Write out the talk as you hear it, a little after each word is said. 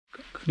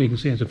You can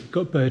see there's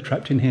got a bird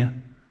trapped in here.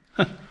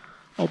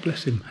 Oh,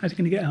 bless him. How's he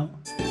going to get out?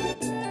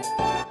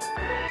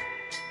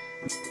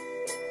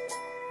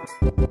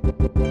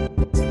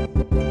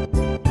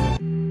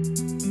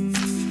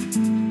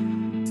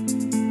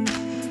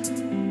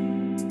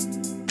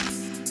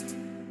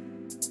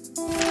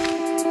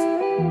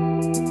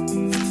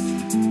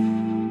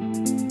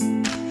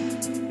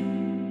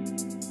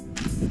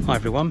 Hi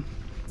everyone,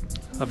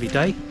 lovely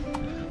day.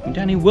 I'm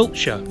down in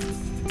Wiltshire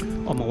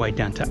on my way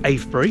down to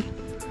Avebury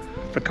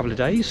for a couple of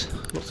days.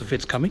 Lots of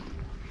vids coming.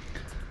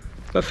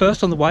 But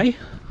first, on the way,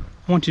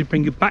 I wanted to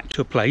bring you back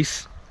to a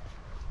place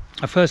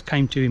I first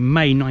came to in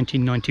May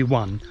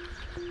 1991,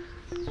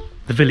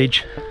 the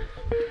village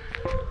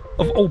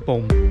of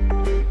Aldbourne.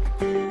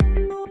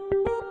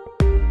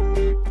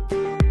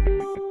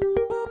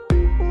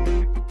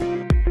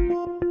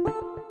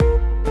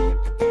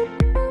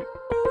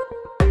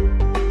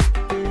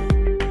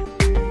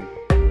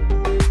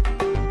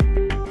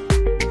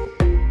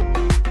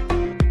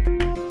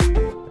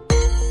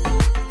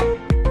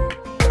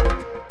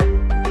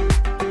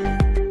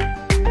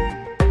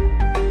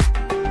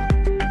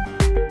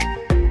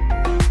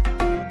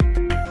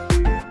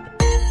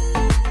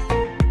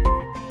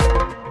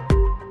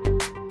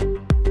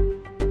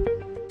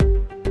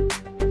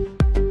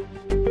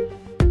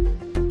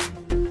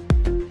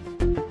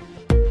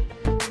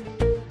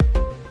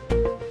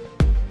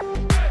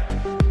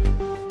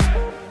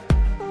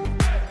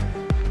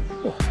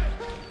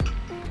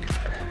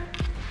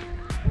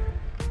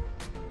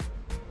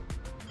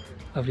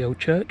 Lovely old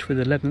church with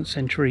 11th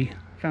century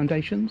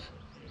foundations.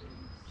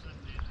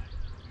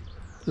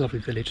 Lovely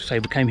village. So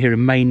we came here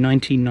in May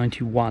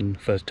 1991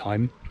 first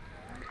time,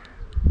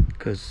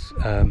 because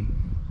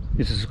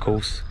this is of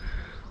course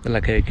the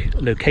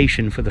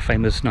location for the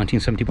famous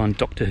 1971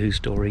 Doctor Who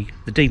story,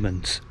 The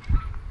Daemons.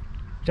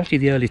 It's actually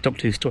the earliest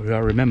Doctor Who story I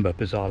remember,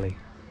 bizarrely.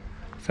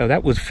 So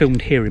that was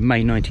filmed here in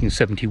May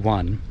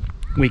 1971.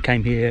 We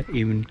came here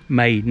in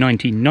May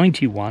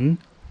 1991.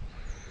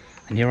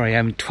 And here I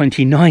am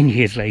 29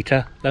 years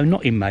later, though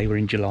not in May, we're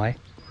in July,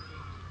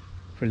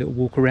 for a little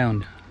walk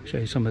around, show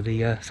you some of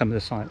the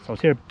sites. I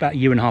was here about a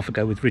year and a half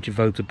ago with Richard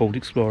Vogue's A Bold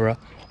Explorer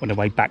on the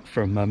way back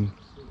from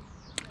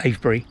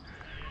Avebury.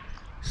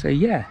 So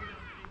yeah,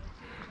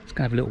 let's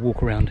go have a little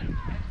walk around.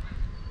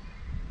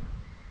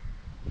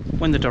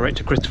 When the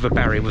director Christopher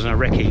Barry was on a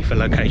recce for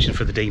locations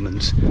for the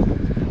Daemons,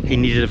 he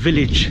needed a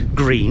village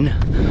green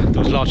that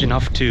was large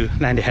enough to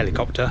land a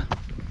helicopter,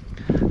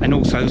 and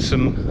also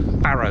some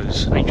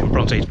barrows, ancient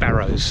Bronze Age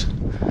barrows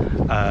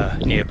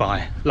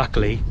nearby.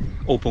 Luckily,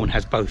 Aldbourne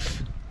has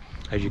both,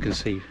 as you can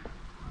see.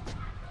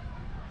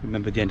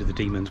 Remember the end of the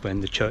Daemons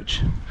when the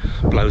church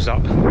blows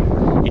up?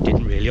 It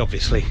didn't really,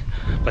 obviously.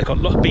 They got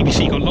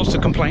BBC got lots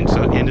of complaints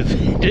at the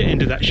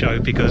end of that show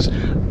because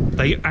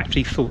they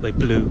actually thought they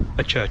blew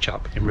a church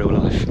up in real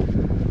life.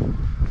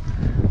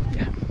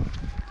 Yeah,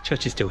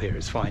 church is still here.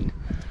 It's fine.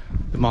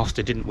 The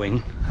master didn't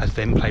wing, as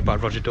then played by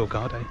Roger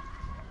Delgado.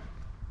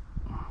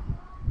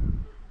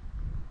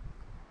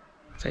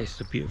 So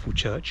it's a beautiful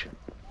church.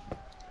 I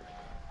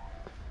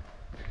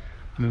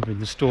remember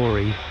in the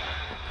story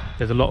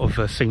there's a lot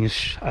of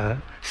scenes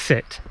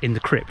set in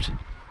the crypt.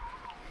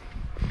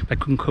 They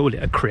couldn't call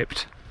it a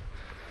crypt,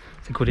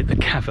 they called it the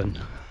cavern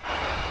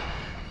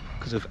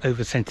because of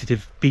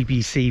oversensitive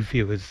BBC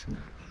viewers.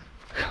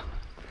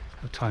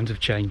 The times have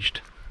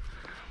changed.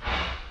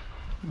 I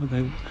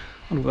wonder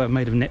what they're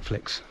made of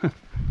Netflix.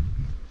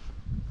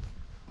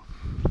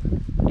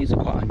 These are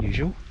quite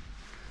unusual.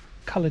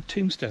 Coloured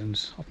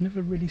tombstones. I've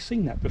never really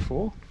seen that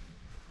before.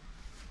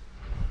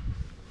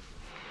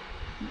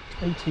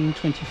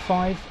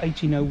 1825,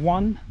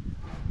 1801.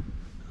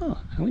 Oh,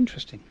 how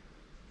interesting.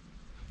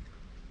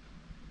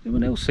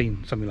 Anyone else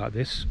seen something like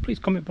this? Please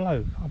comment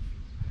below.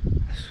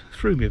 It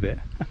threw me a bit.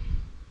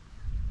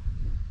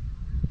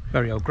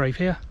 Very old grave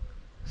here.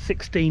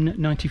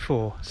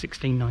 1694.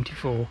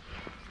 1694.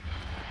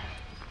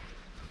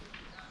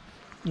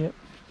 Yep.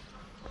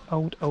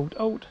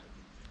 Old.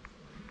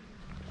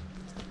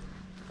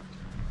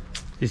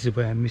 This is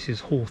where Mrs.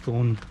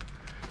 Hawthorne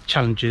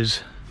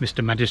challenges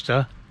Mr.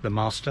 Magister, the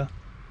master.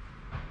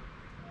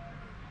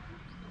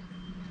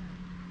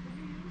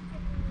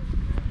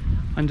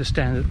 I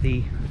understand that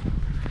the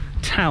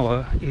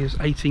tower is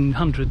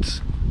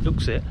 1800s,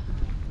 looks it.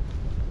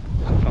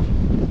 Oh,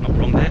 not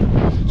wrong there.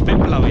 It's a bit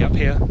blowy up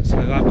here, so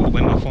I've got the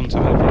wind off on, so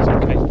hopefully it's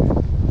okay.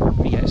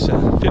 But yeah, it's a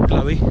bit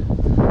blowy.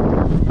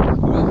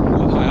 Well,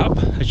 quite high up,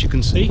 as you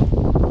can see.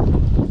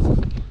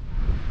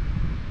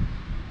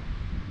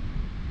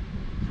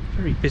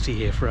 Very busy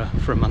here for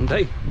a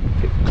Monday,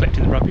 people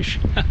collecting the rubbish.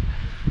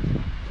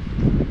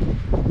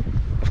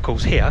 Of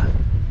course here,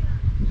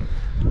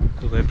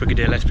 where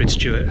Brigadier Lethbridge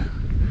Stewart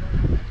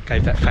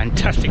gave that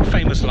fantastic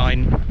famous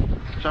line.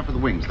 Shut for the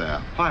wings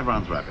there, 5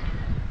 rounds rabbit.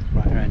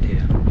 Right around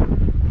here.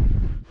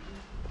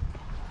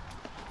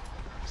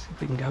 Let's see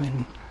if we can go in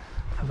and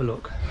have a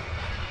look.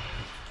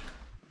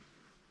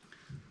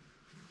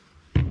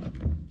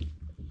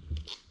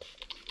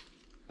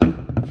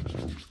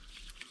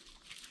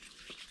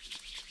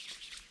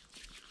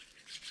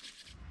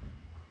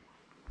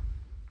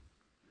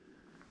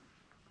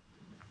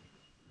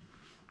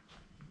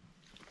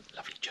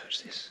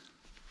 where's this?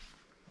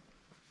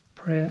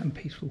 Prayer and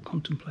peaceful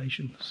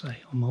contemplation, say,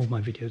 on all my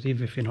videos,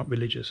 even if you're not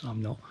religious, and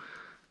I'm not.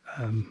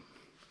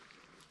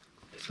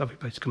 It's a lovely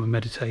place to come and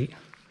meditate,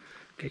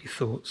 get your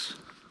thoughts.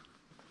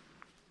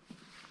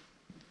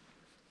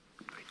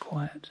 Very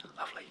quiet,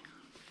 lovely.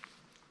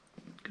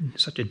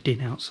 It's such a din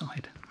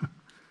outside.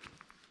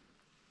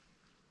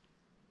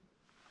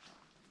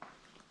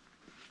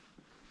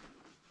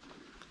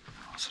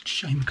 Oh, such a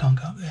shame we can't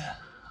go up there.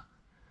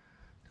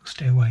 Little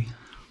stairway.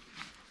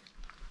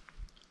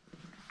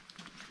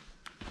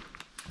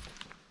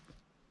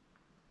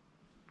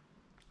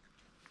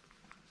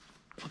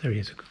 Oh, there he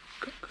is.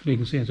 You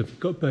can see there's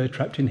got a bird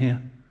trapped in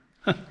here.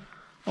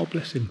 Oh,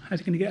 bless him. How's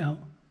he going to get out?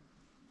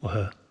 Or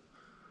her?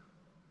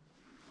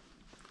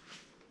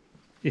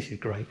 This is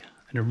great.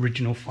 An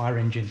original fire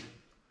engine.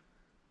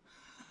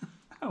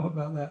 How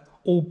about that?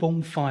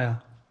 Aldbourne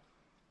fire.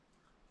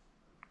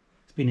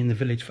 It's been in the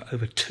village for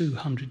over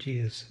 200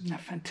 years. Isn't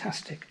that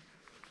fantastic?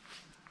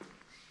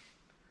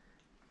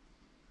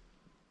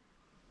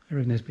 I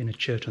reckon there's been a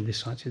church on this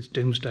site since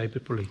Doomsday,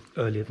 but probably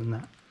earlier than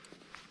that.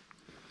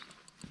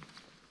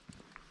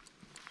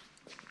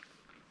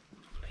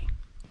 Lovely.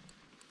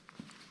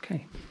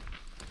 Okay,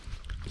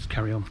 let's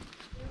carry on.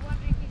 We're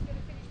wondering if he's going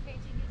to finish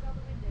painting his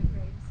other window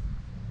frames.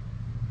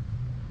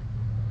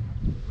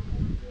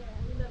 Yeah,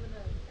 we never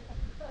know.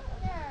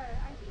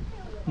 Yeah, I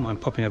think he'll... I'm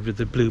popping over to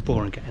the Blue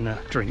Boar and getting a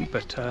drink,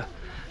 but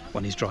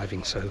one is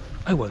driving, so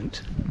I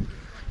won't.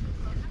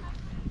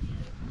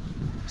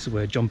 This is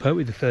where Jon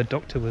Pertwee, the 3rd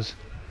Doctor, was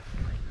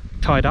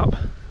tied up,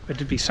 ready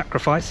to be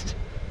sacrificed.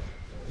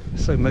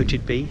 So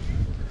moted be.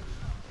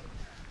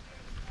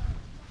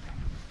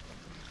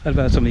 What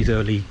about some of these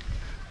early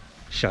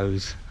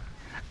shows,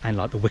 and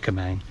like the Wicker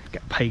Man,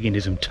 get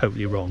paganism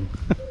totally wrong.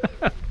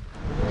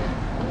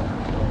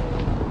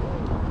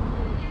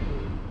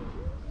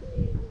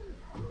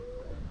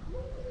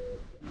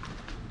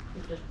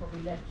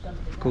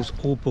 Of course,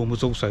 Aldbourne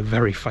was also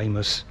very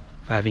famous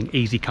for having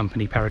Easy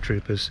Company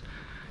paratroopers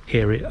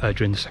here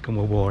during the Second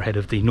World War, ahead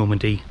of the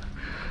Normandy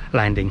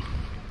landing.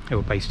 They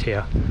were based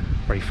here.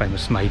 Very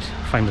famous, made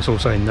famous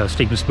also in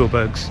Steven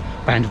Spielberg's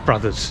Band of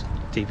Brothers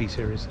TV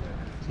series.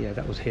 So yeah,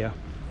 that was here.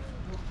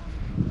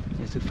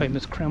 Here's the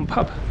famous Crown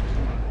Pub.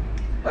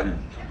 I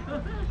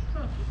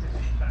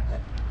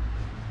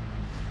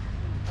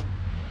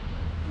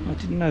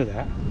didn't know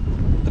that.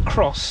 The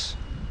cross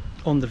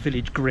on the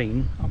village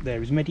green up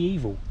there is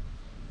medieval.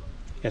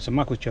 Yeah, it's a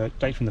Michael's church,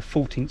 dates from the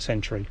 14th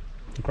century,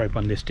 engraved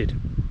unlisted.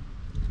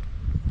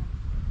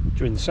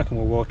 During the Second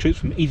World War, troops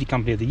from Easy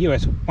Company of the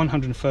US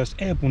 101st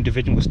Airborne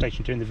Division were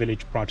stationed here in the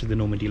village prior to the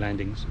Normandy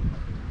landings.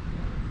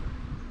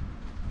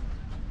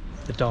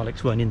 The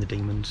Daleks weren't in the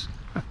Daemons.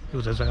 It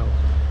was Azelle.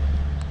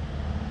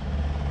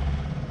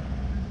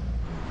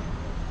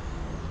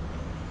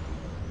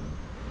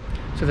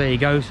 So there you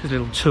go, this is a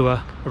little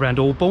tour around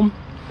Aldbourne,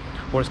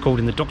 or it's called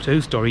in the Doctor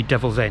Who story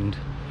Devil's End.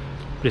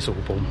 But it's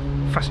Aldbourne,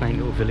 fascinating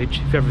little village.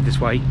 If you're ever this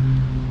way,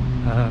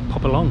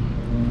 pop along.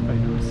 Very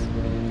nice.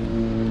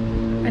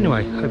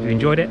 Anyway, hope you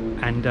enjoyed it,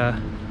 and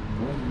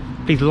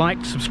please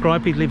like,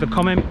 subscribe, please leave a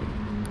comment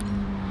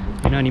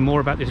if you know any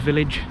more about this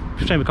village.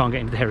 It's a shame we can't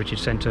get into the Heritage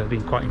Centre. It's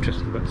been quite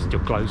interesting, but it's still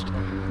closed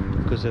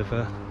because of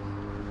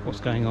what's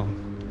going on.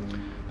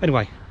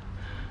 Anyway,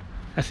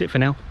 that's it for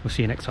now. We'll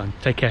see you next time.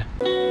 Take care.